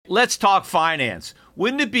Let's talk finance.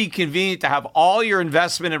 Wouldn't it be convenient to have all your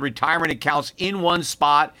investment and retirement accounts in one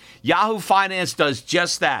spot? Yahoo Finance does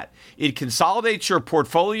just that. It consolidates your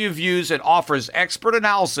portfolio views and offers expert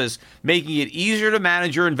analysis, making it easier to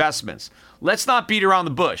manage your investments. Let's not beat around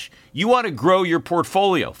the bush. You want to grow your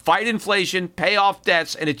portfolio, fight inflation, pay off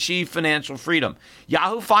debts, and achieve financial freedom.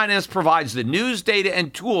 Yahoo Finance provides the news, data,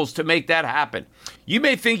 and tools to make that happen. You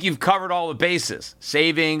may think you've covered all the bases: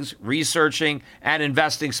 savings, researching, and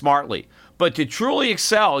investing smartly. But to truly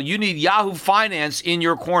excel, you need Yahoo Finance in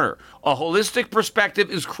your corner. A holistic perspective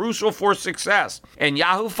is crucial for success, and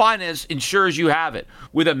Yahoo Finance ensures you have it.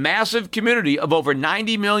 With a massive community of over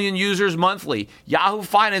 90 million users monthly, Yahoo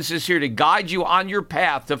Finance is here to guide you on your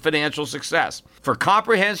path to financial success. For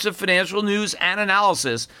comprehensive financial news and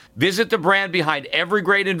analysis, visit the brand behind every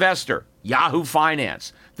great investor, Yahoo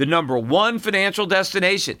Finance, the #1 financial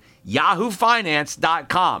destination,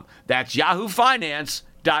 yahoofinance.com. That's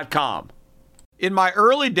yahoofinance.com. In my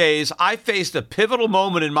early days, I faced a pivotal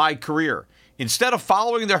moment in my career. Instead of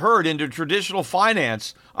following the herd into traditional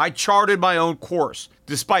finance, I charted my own course.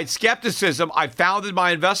 Despite skepticism, I founded my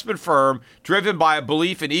investment firm driven by a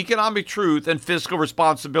belief in economic truth and fiscal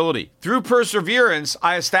responsibility. Through perseverance,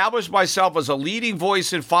 I established myself as a leading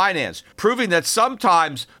voice in finance, proving that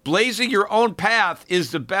sometimes blazing your own path is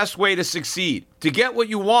the best way to succeed. To get what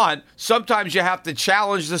you want, sometimes you have to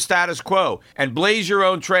challenge the status quo and blaze your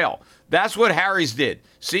own trail. That's what Harry's did.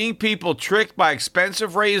 Seeing people tricked by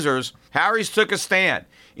expensive razors, Harry's took a stand.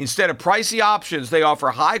 Instead of pricey options, they offer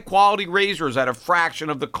high-quality razors at a fraction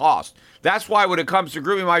of the cost. That's why when it comes to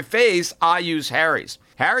grooming my face, I use Harry's.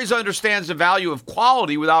 Harry's understands the value of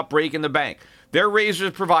quality without breaking the bank. Their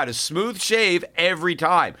razors provide a smooth shave every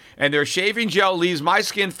time, and their shaving gel leaves my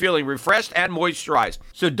skin feeling refreshed and moisturized.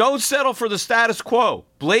 So don't settle for the status quo.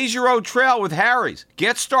 Blaze your own trail with Harry's.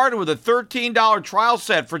 Get started with a $13 trial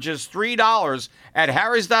set for just $3 at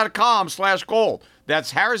harrys.com/gold.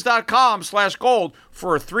 That's harrys.com/gold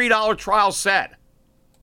for a $3 trial set.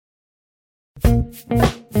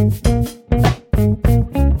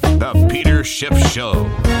 The Peter Schiff Show.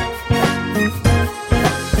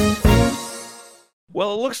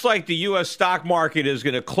 Well, it looks like the U.S. stock market is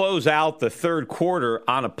going to close out the third quarter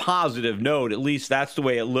on a positive note. At least that's the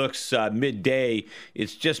way it looks midday.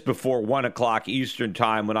 It's just before 1 o'clock Eastern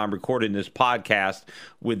time when I'm recording this podcast,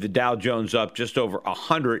 with the Dow Jones up just over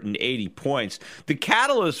 180 points. The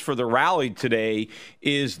catalyst for the rally today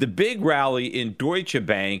is the big rally in Deutsche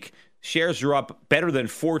Bank. Shares are up better than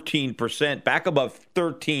 14%, back above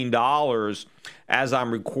 $13 as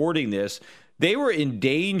I'm recording this. They were in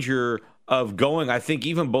danger of going, I think,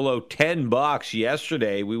 even below $10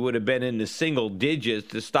 yesterday. We would have been in the single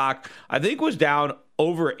digits. The stock, I think, was down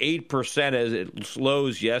over 8% as it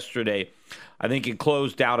closed yesterday. I think it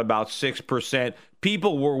closed down about 6%.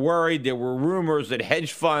 People were worried. There were rumors that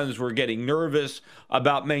hedge funds were getting nervous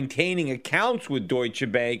about maintaining accounts with Deutsche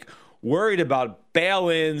Bank, worried about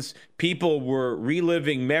bail-ins. People were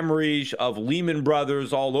reliving memories of Lehman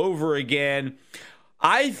Brothers all over again.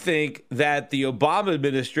 I think that the Obama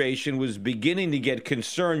administration was beginning to get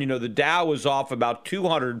concerned. You know, the Dow was off about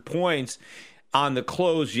 200 points on the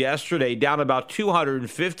close yesterday, down about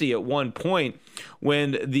 250 at one point,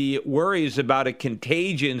 when the worries about a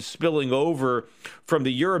contagion spilling over from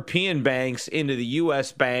the European banks into the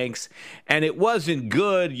U.S. banks. And it wasn't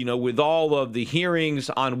good, you know, with all of the hearings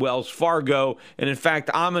on Wells Fargo. And in fact,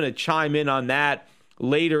 I'm going to chime in on that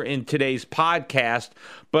later in today's podcast.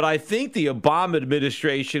 But I think the Obama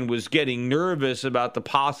administration was getting nervous about the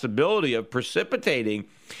possibility of precipitating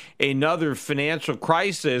another financial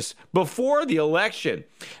crisis before the election.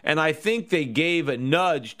 And I think they gave a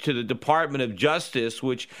nudge to the Department of Justice,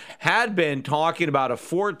 which had been talking about a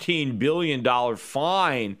 $14 billion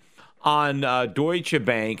fine on Deutsche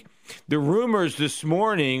Bank. The rumors this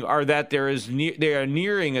morning are that they are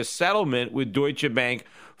nearing a settlement with Deutsche Bank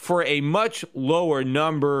for a much lower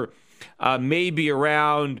number, maybe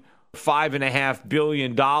around $5.5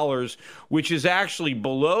 billion, which is actually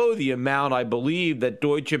below the amount, I believe, that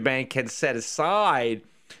Deutsche Bank had set aside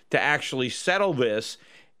to actually settle this.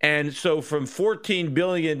 And so from $14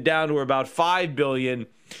 billion down to about $5 billion,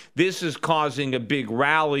 this is causing a big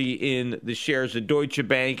rally in the shares of Deutsche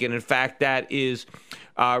Bank. And in fact, that is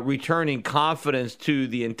returning confidence to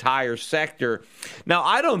the entire sector. Now,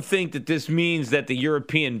 I don't think that this means that the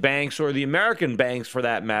European banks, or the American banks for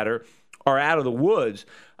that matter, are out of the woods.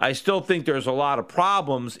 I still think there's a lot of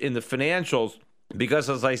problems in the financials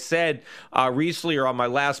because, as I said recently or on my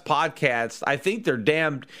last podcast, I think they're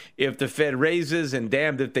damned if the Fed raises and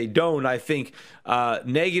damned if they don't. I think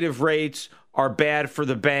negative rates are bad for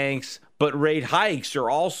the banks, but rate hikes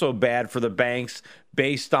are also bad for the banks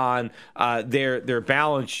based on their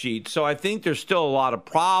balance sheet. So I think there's still a lot of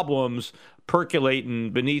problems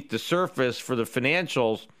percolating beneath the surface for the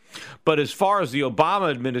financials. But as far as the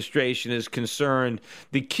Obama administration is concerned,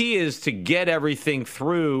 the key is to get everything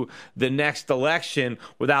through the next election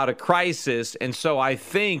without a crisis. And so I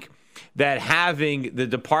think that having the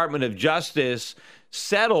Department of Justice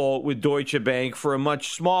settle with Deutsche Bank for a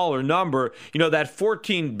much smaller number, that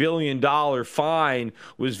 $14 billion fine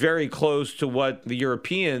was very close to what the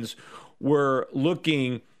Europeans were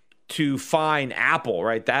looking to fine Apple,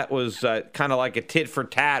 right? That was kind of like a tit for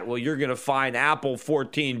tat. Well, you're going to fine Apple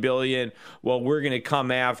 $14 billion. Well, we're going to come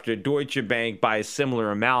after Deutsche Bank by a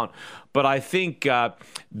similar amount. But I think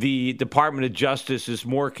the Department of Justice is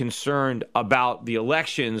more concerned about the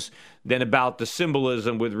elections than about the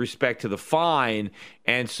symbolism with respect to the fine.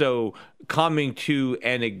 And so coming to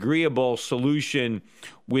an agreeable solution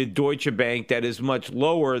with Deutsche Bank that is much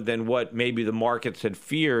lower than what maybe the markets had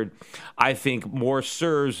feared, I think more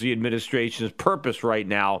serves the administration's purpose right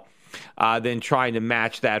now than trying to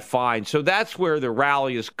match that fine. So that's where the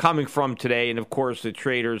rally is coming from today. And of course, the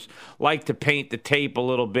traders like to paint the tape a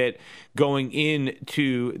little bit going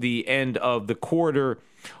into the end of the quarter.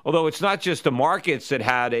 Although it's not just the markets that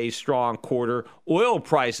had a strong quarter. Oil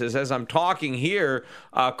prices, as I'm talking here,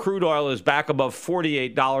 crude oil is back above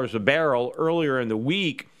 $48 a barrel. Earlier in the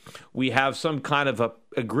week, we have some kind of a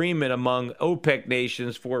agreement among OPEC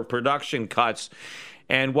nations for production cuts.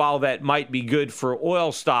 And while that might be good for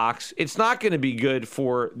oil stocks, it's not going to be good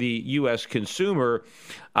for the U.S. consumer,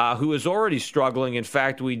 who is already struggling. In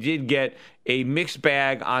fact, we did get a mixed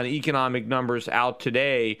bag on economic numbers out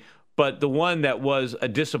today. But the one that was a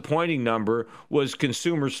disappointing number was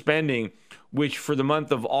consumer spending, which for the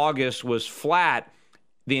month of August was flat.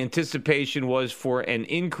 The anticipation was for an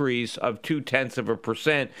increase of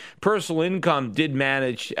 0.2%. Personal income did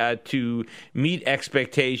manage to meet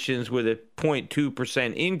expectations with a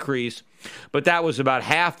 0.2% increase, but that was about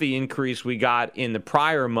half the increase we got in the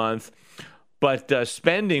prior month. But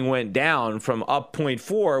spending went down from up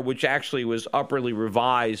 0.4, which actually was upwardly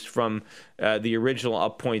revised from the original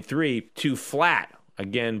up 0.3, to flat,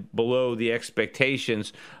 again, below the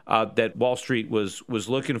expectations that Wall Street was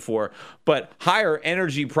looking for. But higher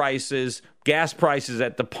energy prices, gas prices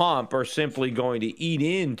at the pump are simply going to eat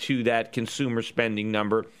into that consumer spending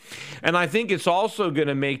number. And I think it's also going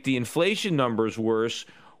to make the inflation numbers worse,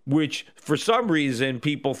 which for some reason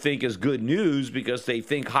people think is good news because they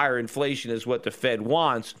think higher inflation is what the Fed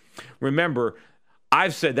wants. Remember,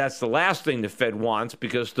 I've said that's the last thing the Fed wants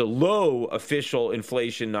because the low official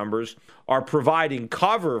inflation numbers are providing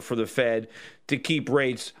cover for the Fed to keep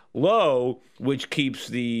rates low, which keeps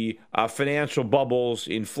the financial bubbles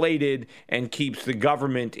inflated and keeps the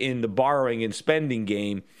government in the borrowing and spending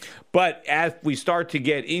game. But as we start to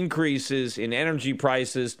get increases in energy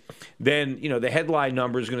prices, then the headline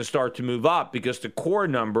number is going to start to move up because the core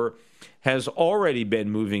number has already been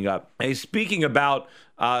moving up. Hey, speaking about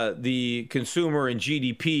the consumer and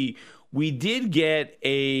GDP, we did get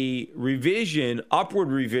a upward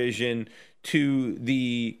revision to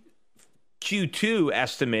the Q2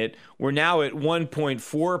 estimate. We're now at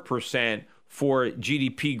 1.4% for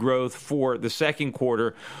GDP growth for the second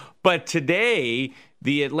quarter. But today,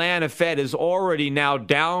 the Atlanta Fed has already now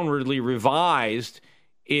downwardly revised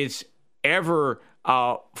its ever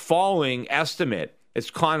falling estimate. It's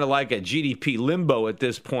kind of like a GDP limbo at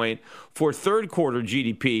this point for third quarter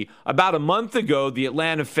GDP. About a month ago, the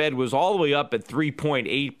Atlanta Fed was all the way up at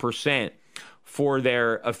 3.8% for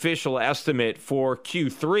their official estimate for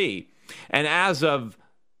Q3. And as of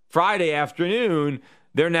Friday afternoon,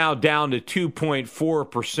 they're now down to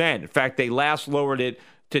 2.4%. In fact, they last lowered it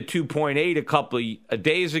to 2.8 a couple of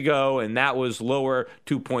days ago, and that was lower,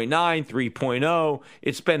 2.9, 3.0.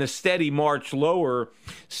 It's been a steady march lower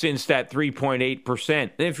since that 3.8%.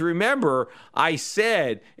 And if you remember, I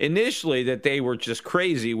said initially that they were just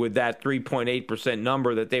crazy with that 3.8%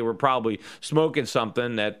 number, that they were probably smoking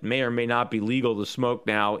something that may or may not be legal to smoke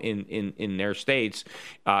now in their states,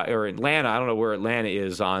 or Atlanta. I don't know where Atlanta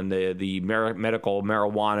is on the medical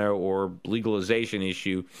marijuana or legalization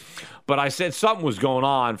issue. But I said something was going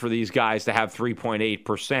on for these guys to have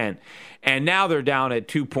 3.8%. And now they're down at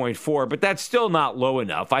 2.4, but that's still not low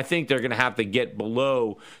enough. I think they're going to have to get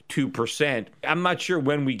below 2%. I'm not sure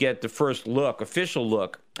when we get the first official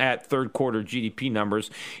look at third quarter GDP numbers.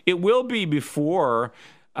 It will be before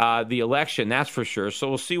the election, that's for sure. So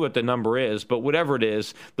we'll see what the number is. But whatever it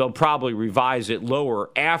is, they'll probably revise it lower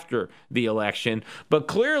after the election. But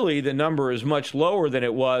clearly the number is much lower than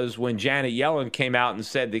it was when Janet Yellen came out and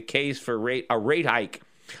said the case for a rate hike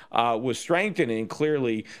was strengthening,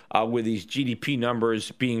 clearly with these GDP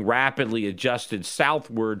numbers being rapidly adjusted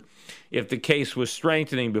southward. If the case was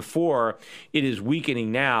strengthening before, it is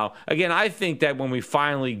weakening now. Again, I think that when we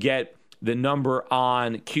finally get the number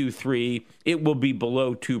on Q3, it will be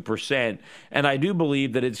below 2%. And I do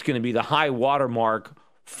believe that it's going to be the high watermark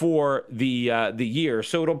for the year.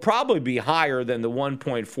 So it'll probably be higher than the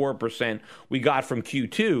 1.4% we got from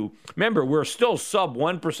Q2. Remember, we're still sub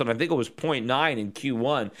 1%. I think it was 0.9 in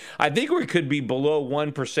Q1. I think we could be below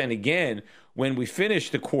 1% again when we finish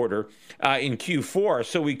the quarter in Q4.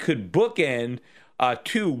 So we could bookend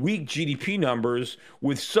 2 weak GDP numbers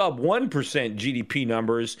with sub 1% GDP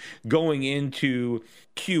numbers going into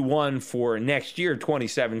Q1 for next year,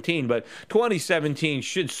 2017. But 2017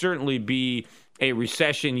 should certainly be a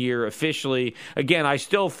recession year officially. Again, I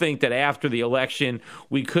still think that after the election,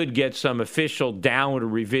 we could get some official downward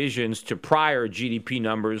revisions to prior GDP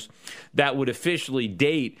numbers that would officially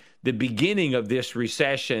date the beginning of this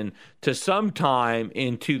recession to sometime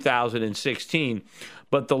in 2016.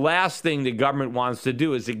 But the last thing the government wants to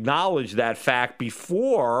do is acknowledge that fact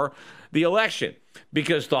before the election,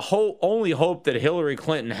 because the only hope that Hillary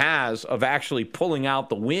Clinton has of actually pulling out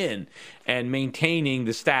the win and maintaining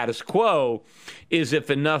the status quo is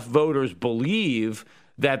if enough voters believe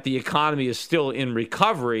that the economy is still in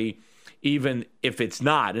recovery, even if it's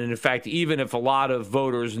not. And in fact, even if a lot of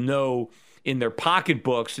voters know in their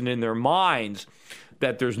pocketbooks and in their minds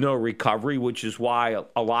that there's no recovery, which is why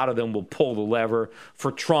a lot of them will pull the lever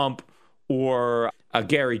for Trump or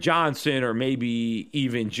Gary Johnson or maybe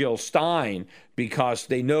even Jill Stein, because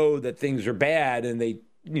they know that things are bad and they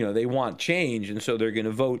want change, and so they're going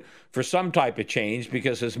to vote for some type of change,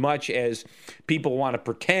 because as much as people want to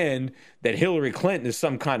pretend that Hillary Clinton is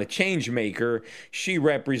some kind of change maker, she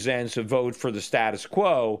represents a vote for the status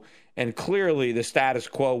quo. And clearly the status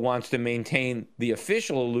quo wants to maintain the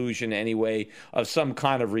official illusion anyway of some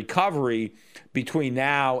kind of recovery between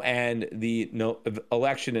now and the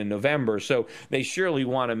election in November. So they surely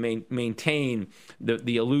want to maintain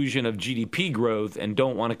the illusion of GDP growth and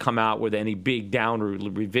don't want to come out with any big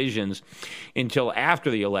downward revisions until after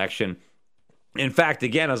the election. In fact,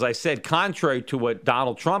 again, as I said, contrary to what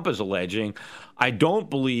Donald Trump is alleging, I don't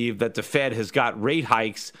believe that the Fed has got rate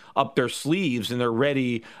hikes up their sleeves and they're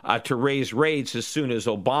ready to raise rates as soon as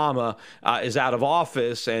Obama is out of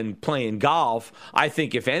office and playing golf. I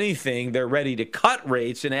think, if anything, they're ready to cut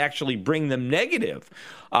rates and actually bring them negative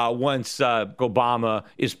once Obama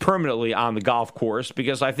is permanently on the golf course,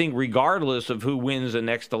 because I think regardless of who wins the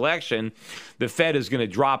next election, the Fed is going to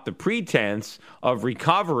drop the pretense of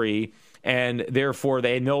recovery, and therefore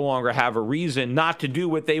they no longer have a reason not to do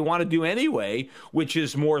what they want to do anyway, which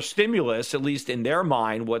is more stimulus, at least in their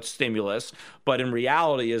mind, what's stimulus, but in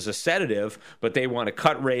reality is a sedative. But they want to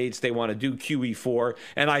cut rates, they want to do QE4.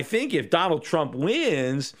 And I think if Donald Trump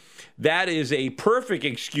wins, that is a perfect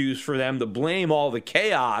excuse for them to blame all the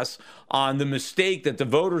chaos on the mistake that the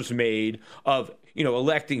voters made of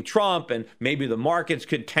electing Trump, and maybe the markets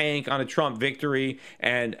could tank on a Trump victory.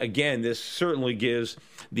 And again, this certainly gives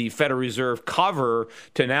the Federal Reserve cover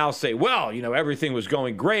to now say, well, everything was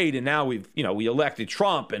going great, and now we elected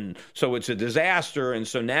Trump, and so it's a disaster, and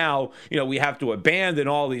so now, we have to abandon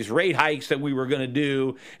all these rate hikes that we were going to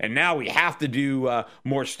do, and now we have to do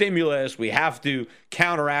more stimulus. We have to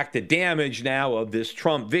counteract the damage now of this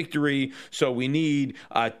Trump victory, so we need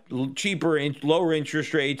cheaper, lower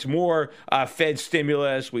interest rates, more Fed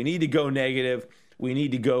stimulus. We need to go negative. We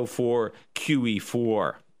need to go for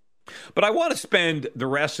QE4. But I want to spend the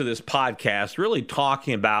rest of this podcast really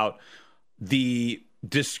talking about the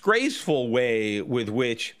disgraceful way with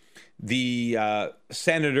which the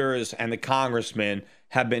senators and the congressmen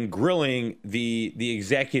have been grilling the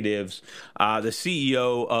executives, the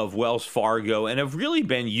CEO of Wells Fargo, and have really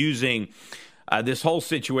been using this whole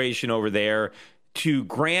situation over there to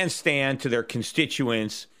grandstand to their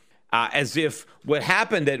constituents as if what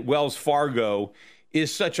happened at Wells Fargo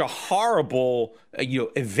is such a horrible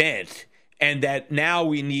event, and that now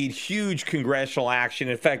we need huge congressional action.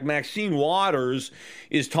 In fact, Maxine Waters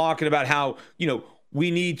is talking about how we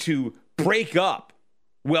need to break up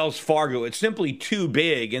Wells Fargo. It's simply too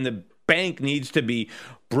big, and the bank needs to be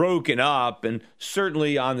broken up. And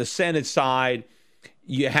certainly on the Senate side,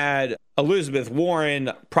 you had Elizabeth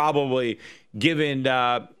Warren probably given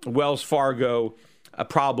Wells Fargo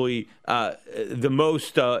probably the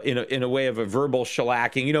most in a way of a verbal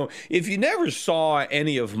shellacking. If you never saw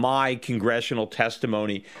any of my congressional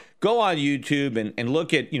testimony, go on YouTube and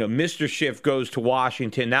look at, Mr. Schiff Goes to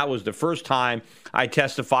Washington. That was the first time I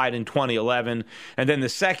testified in 2011. And then the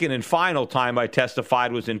second and final time I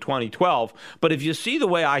testified was in 2012. But if you see the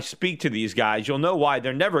way I speak to these guys, you'll know why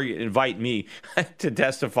they're never going to invite me to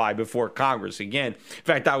testify before Congress again. In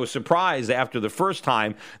fact, I was surprised after the first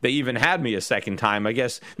time they even had me a second time. I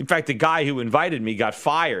guess, in fact, the guy who invited me got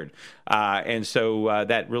fired. And so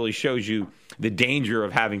that really shows you the danger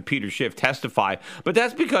of having Peter Schiff testify. But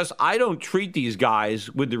that's because I don't treat these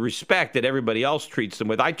guys with the respect that everybody else treats them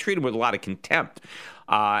with. I treat them with a lot of contempt,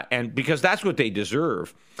 and because that's what they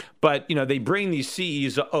deserve. But, they bring these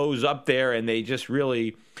CEOs up there and they just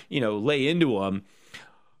really, lay into them.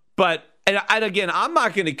 But and again, I'm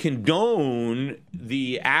not going to condone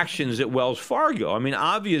the actions at Wells Fargo. I mean,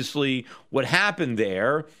 obviously, what happened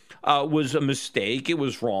there was a mistake. It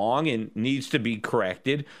was wrong and needs to be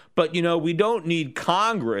corrected. But, we don't need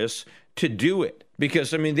Congress to do it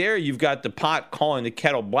because, there you've got the pot calling the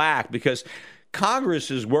kettle black because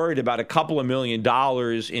Congress is worried about a couple of $1 million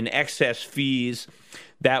in excess fees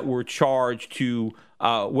that were charged to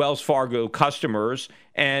Wells Fargo customers.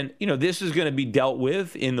 And, this is going to be dealt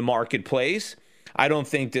with in the marketplace. I don't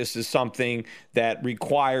think this is something that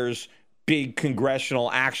requires big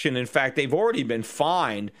congressional action. In fact, they've already been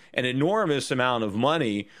fined an enormous amount of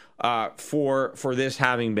money for this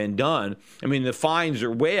having been done. The fines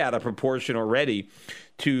are way out of proportion already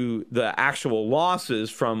to the actual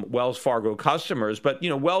losses from Wells Fargo customers. But,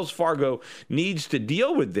 Wells Fargo needs to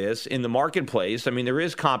deal with this in the marketplace. There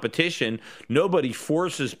is competition. Nobody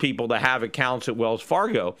forces people to have accounts at Wells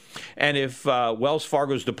Fargo. And if Wells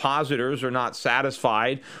Fargo's depositors are not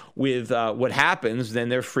satisfied with what happens, then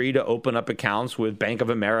they're free to open up accounts with Bank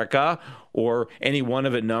of America or any one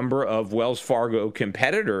of a number of Wells Fargo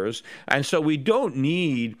competitors. And so we don't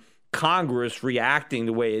need Congress reacting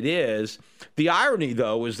the way it is. The irony,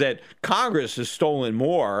 though, is that Congress has stolen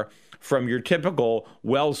more from your typical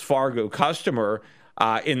Wells Fargo customer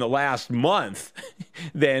in the last month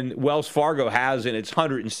than Wells Fargo has in its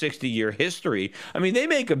 160-year history. They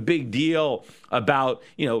make a big deal about,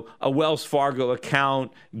 a Wells Fargo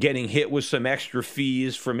account getting hit with some extra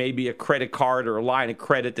fees for maybe a credit card or a line of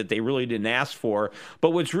credit that they really didn't ask for.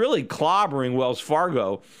 But what's really clobbering Wells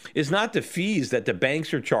Fargo is not the fees that the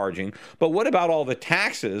banks are charging, but what about all the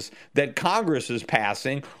taxes that Congress is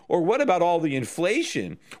passing? Or what about all the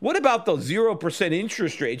inflation? What about the 0%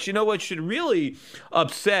 interest rates? What should really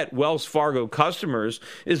upset Wells Fargo customers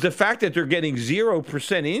is the fact that they're getting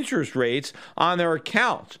 0% interest rates on their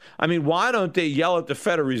accounts. Why don't they yell at the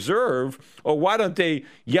Federal Reserve, or why don't they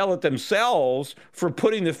yell at themselves for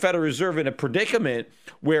putting the Federal Reserve in a predicament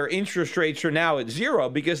where interest rates are now at zero?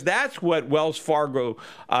 Because that's what Wells Fargo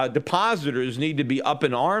depositors need to be up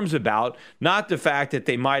in arms about, not the fact that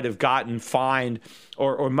they might have gotten fined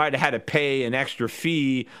or might have had to pay an extra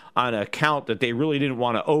fee on an account that they really didn't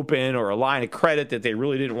want to open or a line of credit that they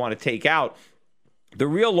really didn't want to take out. The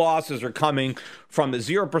real losses are coming from the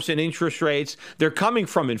 0% interest rates. They're coming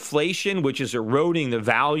from inflation, which is eroding the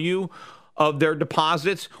value of their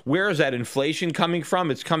deposits. Where is that inflation coming from?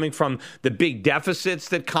 It's coming from the big deficits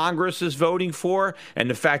that Congress is voting for and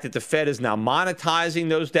the fact that the Fed is now monetizing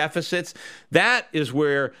those deficits. That is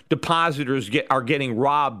where depositors are getting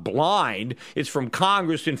robbed blind. It's from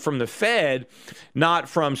Congress and from the Fed, not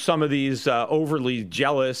from some of these overly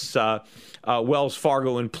jealous Wells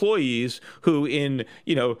Fargo employees who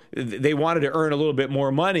they wanted to earn a little bit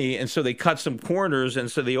more money, and so they cut some corners, and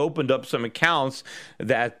so they opened up some accounts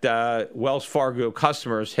that Wells Fargo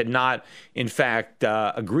customers had not, in fact,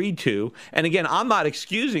 agreed to. And again, I'm not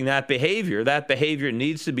excusing that behavior. That behavior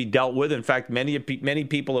needs to be dealt with. In fact, many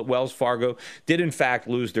people at Wells Fargo did, in fact,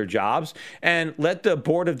 lose their jobs. And let the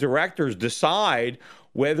board of directors decide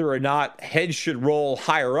whether or not heads should roll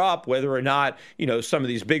higher up, whether or not, some of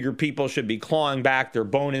these bigger people should be clawing back their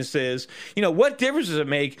bonuses. What difference does it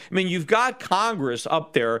make? You've got Congress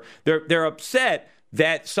up there. They're upset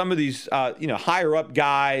that some of these, higher up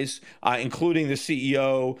guys, including the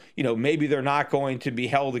CEO, maybe they're not going to be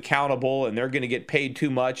held accountable and they're going to get paid too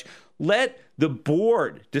much. Let the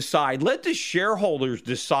board decide. Let the shareholders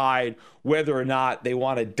decide whether or not they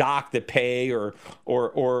want to dock the pay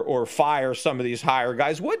or fire some of these higher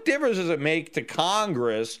guys. What difference does it make to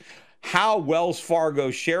Congress how Wells Fargo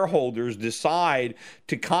shareholders decide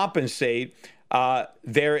to compensate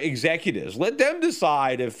their executives? Let them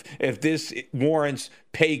decide if this warrants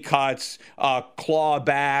pay cuts,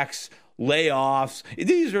 clawbacks, layoffs.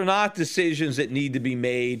 These are not decisions that need to be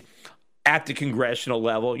made at the congressional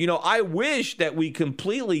level. I wish that we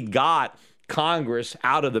completely got Congress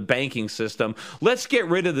out of the banking system. Let's get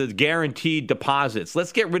rid of the guaranteed deposits.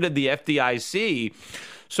 Let's get rid of the FDIC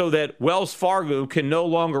so that Wells Fargo can no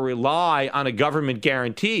longer rely on a government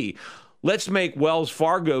guarantee. Let's make Wells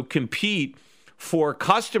Fargo compete for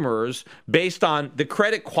customers based on the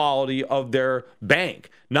credit quality of their bank,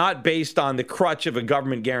 not based on the crutch of a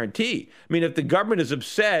government guarantee. I mean, if the government is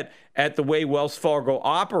upset at the way Wells Fargo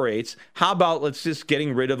operates, how about let's just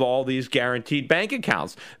getting rid of all these guaranteed bank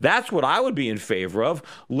accounts? That's what I would be in favor of.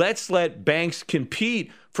 Let's let banks compete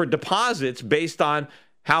for deposits based on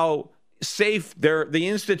how safe the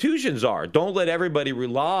institutions are. Don't let everybody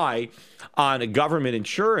rely on a government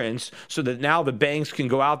insurance so that now the banks can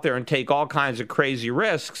go out there and take all kinds of crazy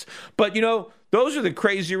risks. But, those are the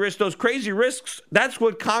crazy risks. Those crazy risks, that's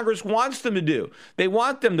what Congress wants them to do. They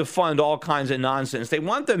want them to fund all kinds of nonsense. They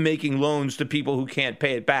want them making loans to people who can't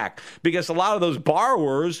pay it back because a lot of those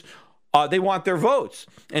borrowers, they want their votes.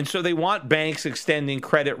 And so they want banks extending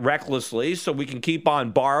credit recklessly so we can keep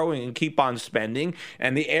on borrowing and keep on spending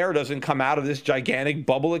and the air doesn't come out of this gigantic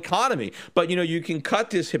bubble economy. But, you can cut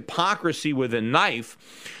this hypocrisy with a knife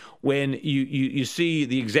when you see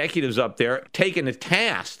the executives up there taken to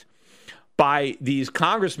task by these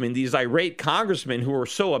congressmen, these irate congressmen who are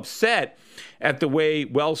so upset at the way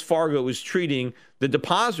Wells Fargo is treating the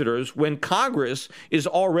depositors when Congress is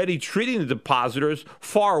already treating the depositors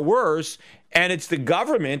far worse. And it's the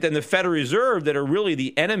government and the Federal Reserve that are really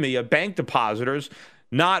the enemy of bank depositors,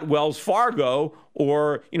 not Wells Fargo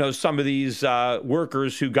or, some of these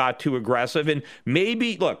workers who got too aggressive. And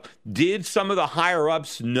maybe, look, did some of the higher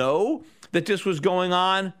ups know that this was going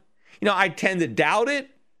on? I tend to doubt it.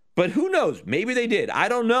 But who knows? Maybe they did. I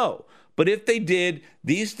don't know. But if they did,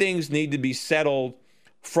 these things need to be settled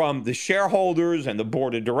from the shareholders and the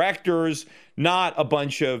board of directors, not a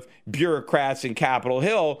bunch of bureaucrats in Capitol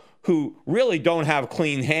Hill who really don't have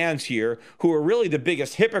clean hands here, who are really the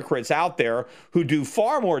biggest hypocrites out there, who do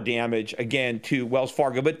far more damage, again, to Wells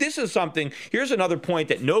Fargo. But this is something, here's another point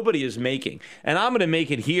that nobody is making, and I'm going to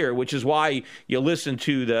make it here, which is why you listen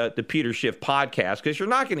to the Peter Schiff podcast, because you're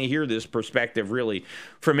not going to hear this perspective really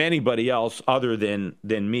from anybody else other than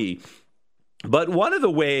me. But one of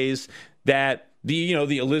the ways that the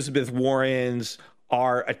Elizabeth Warrens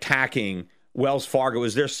are attacking Wells Fargo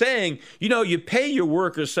is they're saying, you pay your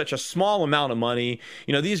workers such a small amount of money.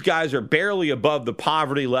 These guys are barely above the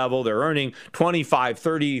poverty level. They're earning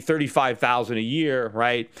 $25,000, $30,000, $35,000 a year,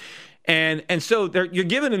 right? And so you're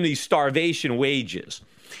giving them these starvation wages.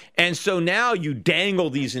 And so now you dangle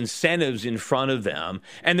these incentives in front of them,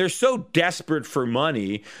 and they're so desperate for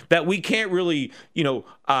money that we can't really,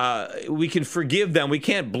 we can forgive them. We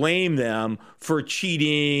can't blame them for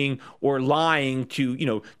cheating or lying to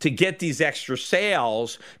get these extra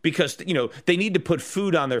sales because, they need to put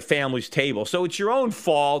food on their family's table. So it's your own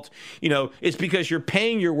fault. It's because you're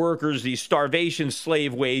paying your workers these starvation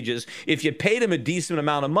slave wages. If you paid them a decent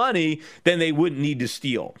amount of money, then they wouldn't need to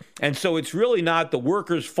steal. And so it's really not the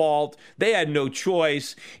workers' fault. They had no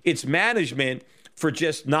choice. It's management for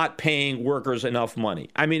just not paying workers enough money.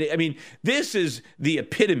 I mean, this is the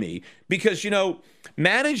epitome because,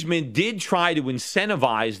 management did try to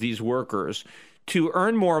incentivize these workers to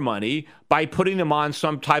earn more money by putting them on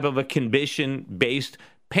some type of a commission-based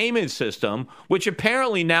payment system, which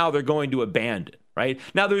apparently now they're going to abandon, right?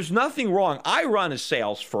 Now, there's nothing wrong. I run a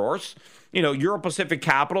sales force. Euro Pacific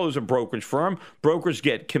Capital is a brokerage firm. Brokers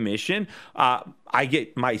get commission. I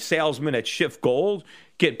get my salesmen at Shift Gold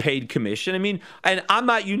get paid commission. And I'm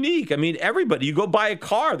not unique. Everybody, you go buy a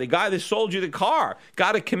car, the guy that sold you the car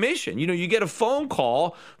got a commission. You get a phone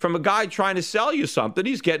call from a guy trying to sell you something,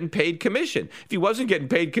 he's getting paid commission. If he wasn't getting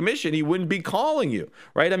paid commission, he wouldn't be calling you,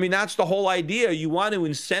 right? That's the whole idea. You want to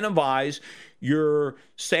incentivize your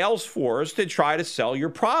sales force to try to sell your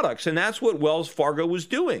products. And that's what Wells Fargo was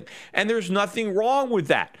doing. And there's nothing wrong with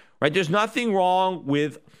that, right? There's nothing wrong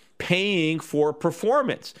with paying for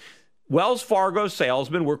performance. Wells Fargo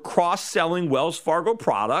salesmen were cross-selling Wells Fargo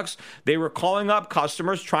products. They were calling up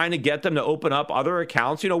customers, trying to get them to open up other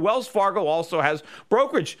accounts. Wells Fargo also has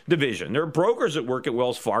brokerage division. There are brokers that work at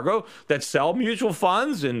Wells Fargo that sell mutual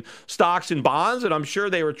funds and stocks and bonds, and I'm sure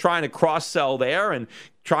they were trying to cross-sell there and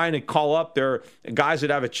trying to call up their guys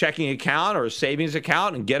that have a checking account or a savings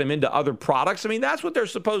account and get them into other products. That's what they're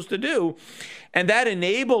supposed to do. And that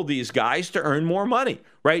enabled these guys to earn more money,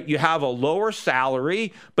 right? You have a lower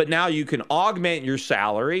salary, but now you can augment your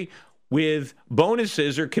salary with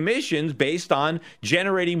bonuses or commissions based on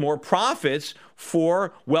generating more profits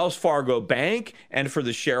for Wells Fargo Bank and for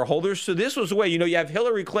the shareholders. So this was a way, you have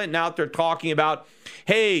Hillary Clinton out there talking about,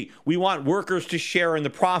 hey, we want workers to share in the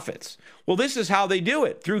profits. Well, this is how they do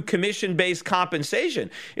it, through commission-based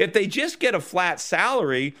compensation. If they just get a flat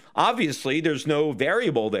salary, obviously there's no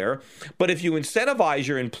variable there. But if you incentivize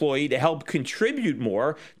your employee to help contribute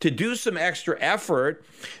more, to do some extra effort,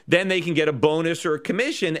 then they can get a bonus or a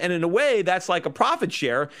commission. And in a way, that's like a profit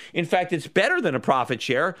share. In fact, it's better than a profit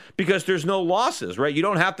share because there's no losses, right? You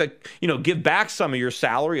don't have to, give back some of your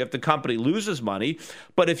salary if the company loses money.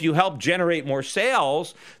 But if you help generate more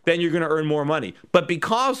sales, then you're going to earn more money. But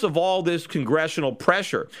because of all this congressional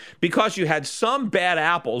pressure, because you had some bad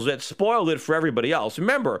apples that spoiled it for everybody else.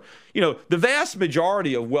 Remember, the vast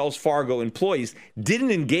majority of Wells Fargo employees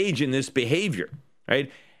didn't engage in this behavior,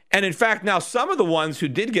 right? And in fact, now some of the ones who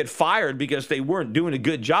did get fired because they weren't doing a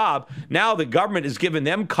good job, now the government has given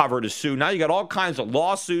them cover to sue. Now you got all kinds of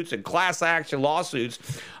lawsuits and class action lawsuits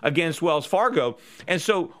against Wells Fargo. And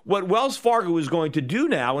so what Wells Fargo is going to do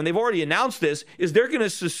now, and they've already announced this, is they're going to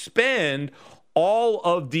suspend all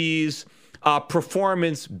of these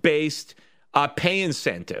performance-based pay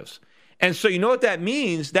incentives. And so you know what that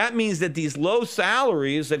means? That means that these low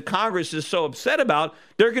salaries that Congress is so upset about,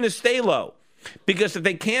 they're going to stay low. Because if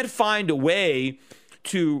they can't find a way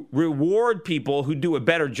to reward people who do a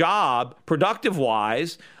better job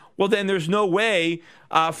productive-wise, well, then there's no way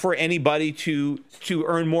for anybody to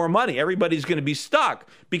earn more money. Everybody's going to be stuck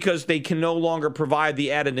because they can no longer provide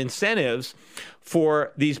the added incentives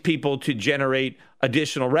for these people to generate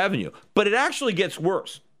additional revenue. But it actually gets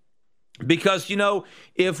worse because,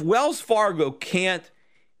 if Wells Fargo can't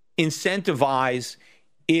incentivize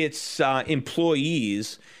its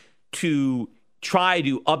employees to try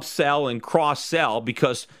to upsell and cross-sell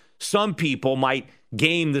because some people might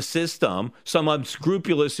game the system, some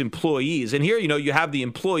unscrupulous employees. And here, you have the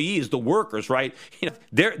employees, the workers, right?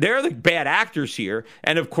 They're the bad actors here.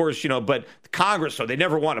 And of course, but Congress, so they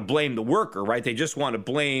never want to blame the worker, right? They just want to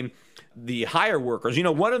blame the higher workers.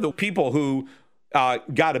 One of the people who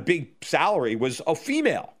got a big salary was a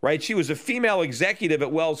female, right? She was a female executive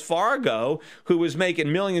at Wells Fargo who was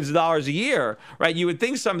making millions of dollars a year, right? You would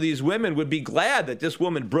think some of these women would be glad that this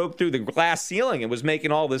woman broke through the glass ceiling and was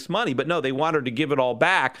making all this money. But no, they want her to give it all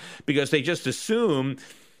back because they just assume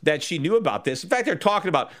that she knew about this. In fact, they're talking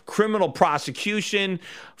about criminal prosecution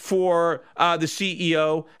for the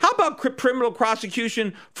CEO. How about criminal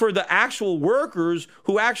prosecution for the actual workers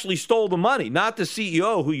who actually stole the money, not the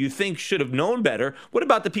CEO who you think should have known better? What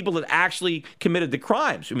about the people that actually committed the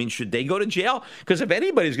crimes? I mean, should they go to jail? Because if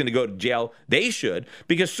anybody's going to go to jail, they should.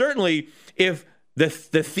 Because certainly if the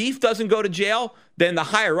thief doesn't go to jail, then the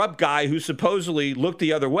higher-up guy who supposedly looked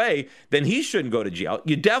the other way, then he shouldn't go to jail.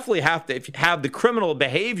 You definitely have to have the criminal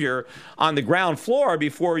behavior on the ground floor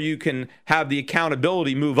before you can have the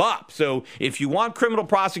accountability move up. So if you want criminal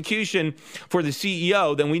prosecution for the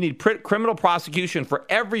CEO, then we need criminal prosecution for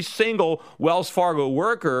every single Wells Fargo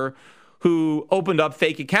worker who opened up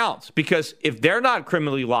fake accounts. Because if they're not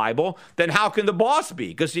criminally liable, then how can the boss be?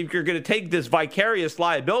 Because if you're going to take this vicarious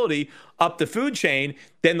liability up the food chain,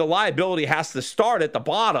 then the liability has to start at the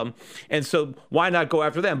bottom. And so why not go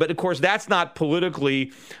after them? But of course, that's not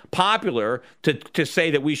politically popular to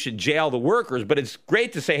say that we should jail the workers. But it's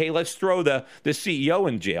great to say, hey, let's throw the CEO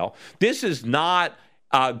in jail. This is not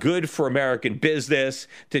good for American business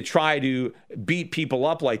to try to beat people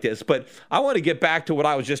up like this. But I want to get back to what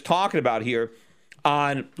I was just talking about here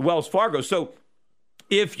on Wells Fargo. So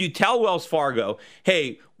if you tell Wells Fargo,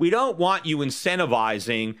 hey, we don't want you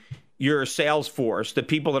incentivizing your sales force, the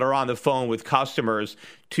people that are on the phone with customers,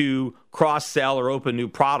 to cross-sell or open new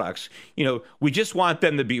products, we just want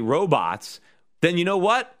them to be robots, then you know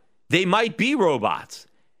what? They might be robots.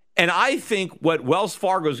 And I think what Wells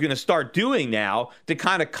Fargo is going to start doing now to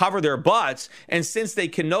kind of cover their butts, and since they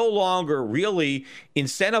can no longer really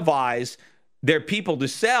incentivize their people to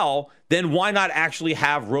sell, then why not actually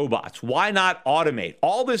have robots? Why not automate?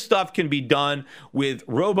 All this stuff can be done with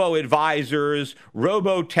robo-advisors,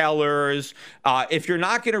 robo-tellers. If you're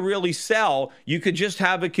not going to really sell, you could just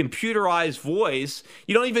have a computerized voice.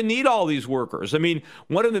 You don't even need all these workers. I mean,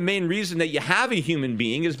 one of the main reasons that you have a human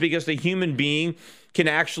being is because the human being can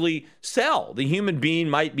actually sell. The human being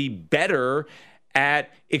might be better at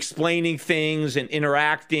explaining things and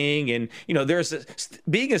interacting. And,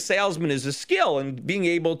 being a salesman is a skill, and being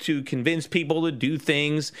able to convince people to do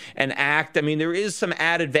things and act. I mean, there is some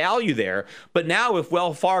added value there. But now if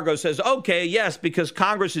Wells Fargo says, okay, yes, because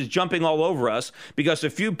Congress is jumping all over us, because a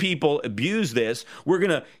few people abuse this, we're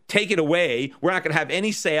going to take it away. We're not going to have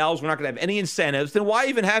any sales. We're not going to have any incentives. Then why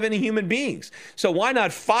even have any human beings? So why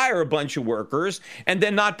not fire a bunch of workers and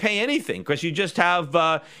then not pay anything? Because you just have,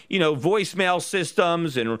 voicemail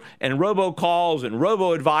systems and robocalls and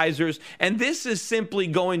robo-advisors. And this is simply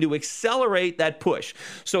going to accelerate that push.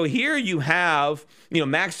 So here you have,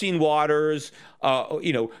 Maxine Waters,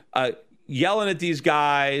 yelling at these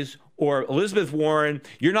guys, or Elizabeth Warren,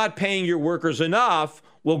 you're not paying your workers enough.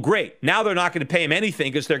 Well, great. Now they're not going to pay them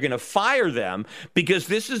anything because they're going to fire them, because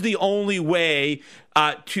this is the only way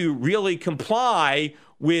to really comply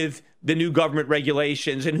with the new government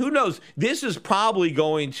regulations. And who knows, this is probably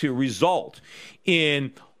going to result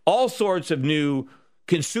in all sorts of new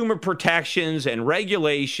consumer protections and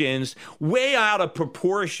regulations way out of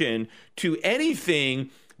proportion to anything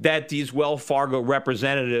that these Wells Fargo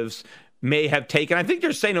representatives may have taken. I think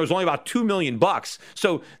they're saying it was only about $2 million.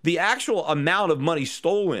 So the actual amount of money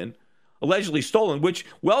allegedly stolen, which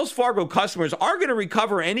Wells Fargo customers are going to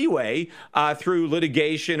recover anyway through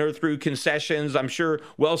litigation or through concessions. I'm sure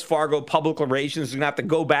Wells Fargo Public Relations is going to have to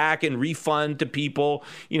go back and refund to people,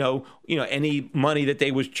 any money that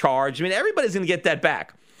they was charged. I mean, everybody's going to get that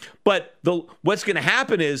back. But what's going to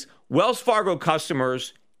happen is Wells Fargo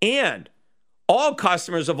customers and all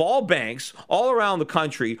customers of all banks all around the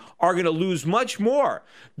country are going to lose much more,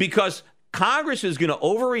 because Congress is going to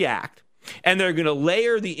overreact. And they're going to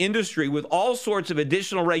layer the industry with all sorts of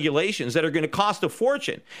additional regulations that are going to cost a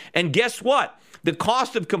fortune. And guess what? The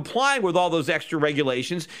cost of complying with all those extra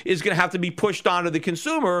regulations is going to have to be pushed onto the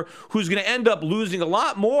consumer, who's going to end up losing a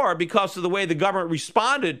lot more because of the way the government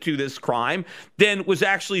responded to this crime than was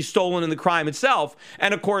actually stolen in the crime itself.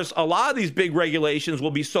 And of course, a lot of these big regulations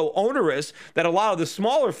will be so onerous that a lot of the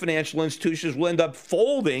smaller financial institutions will end up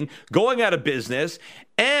folding, going out of business.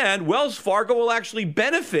 And Wells Fargo will actually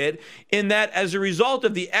benefit in that, as a result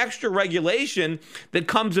of the extra regulation that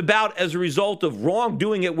comes about as a result of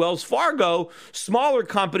wrongdoing at Wells Fargo, smaller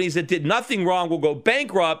companies that did nothing wrong will go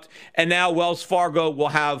bankrupt, and now Wells Fargo will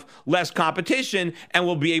have less competition and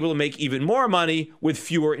will be able to make even more money with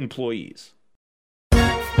fewer employees.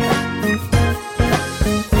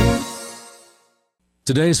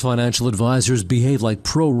 Today's financial advisors behave like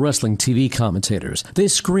pro wrestling TV commentators. They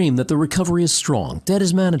scream that the recovery is strong, debt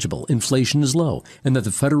is manageable, inflation is low, and that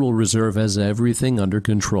the Federal Reserve has everything under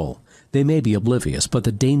control. They may be oblivious, but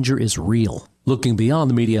the danger is real. Looking beyond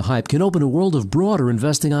the media hype can open a world of broader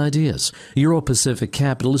investing ideas. Euro Pacific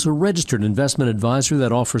Capital is a registered investment advisor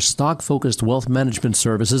that offers stock-focused wealth management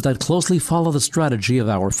services that closely follow the strategy of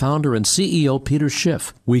our founder and CEO, Peter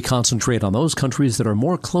Schiff. We concentrate on those countries that are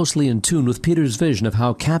more closely in tune with Peter's vision of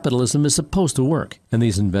how capitalism is supposed to work. And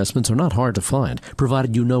these investments are not hard to find,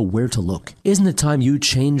 provided you know where to look. Isn't it time you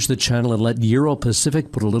change the channel and let Euro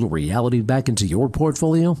Pacific put a little reality back into your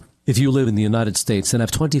portfolio? If you live in the United States and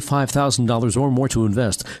have $25,000 or more to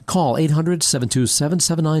invest, call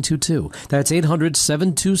 800-727-7922. That's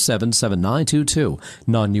 800-727-7922.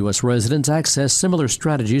 Non-U.S. residents access similar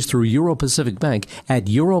strategies through Euro Pacific Bank at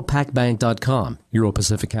europacbank.com. Euro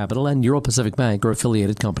Pacific Capital and Euro Pacific Bank are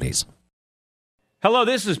affiliated companies. Hello,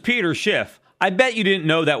 this is Peter Schiff. I bet you didn't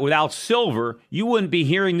know that without silver, you wouldn't be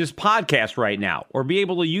hearing this podcast right now or be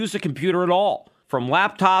able to use a computer at all. From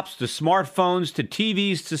laptops to smartphones to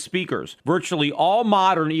TVs to speakers, virtually all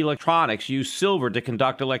modern electronics use silver to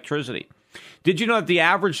conduct electricity. Did you know that the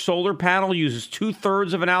average solar panel uses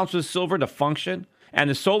 2/3 of an ounce of silver to function? And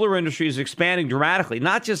the solar industry is expanding dramatically,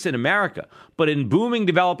 not just in America, but in booming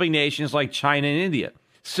developing nations like China and India.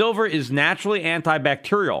 Silver is naturally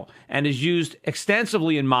antibacterial and is used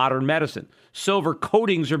extensively in modern medicine. Silver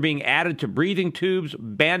coatings are being added to breathing tubes,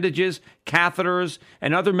 bandages, catheters,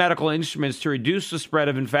 and other medical instruments to reduce the spread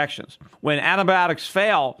of infections. When antibiotics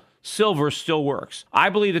fail, silver still works. I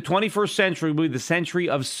believe the 21st century will be the century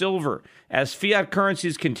of silver. As fiat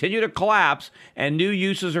currencies continue to collapse and new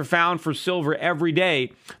uses are found for silver every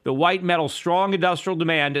day, the white metal's strong industrial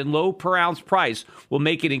demand and low per ounce price will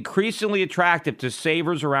make it increasingly attractive to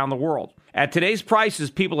savers around the world. At today's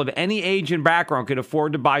prices, people of any age and background can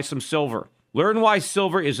afford to buy some silver. Learn why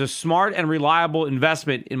silver is a smart and reliable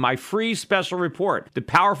investment in my free special report, The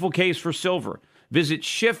Powerful Case for Silver. Visit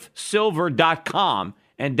SchiffSilver.com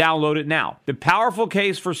and download it now. The powerful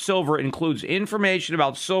case for silver includes information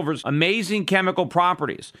about silver's amazing chemical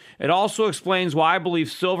properties. It also explains why I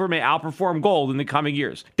believe silver may outperform gold in the coming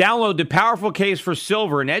years. Download the powerful case for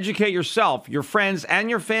silver and educate yourself, your friends,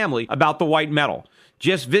 and your family about the white metal.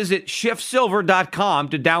 Just visit shiftsilver.com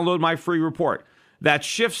to download my free report. That's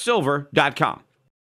shiftsilver.com.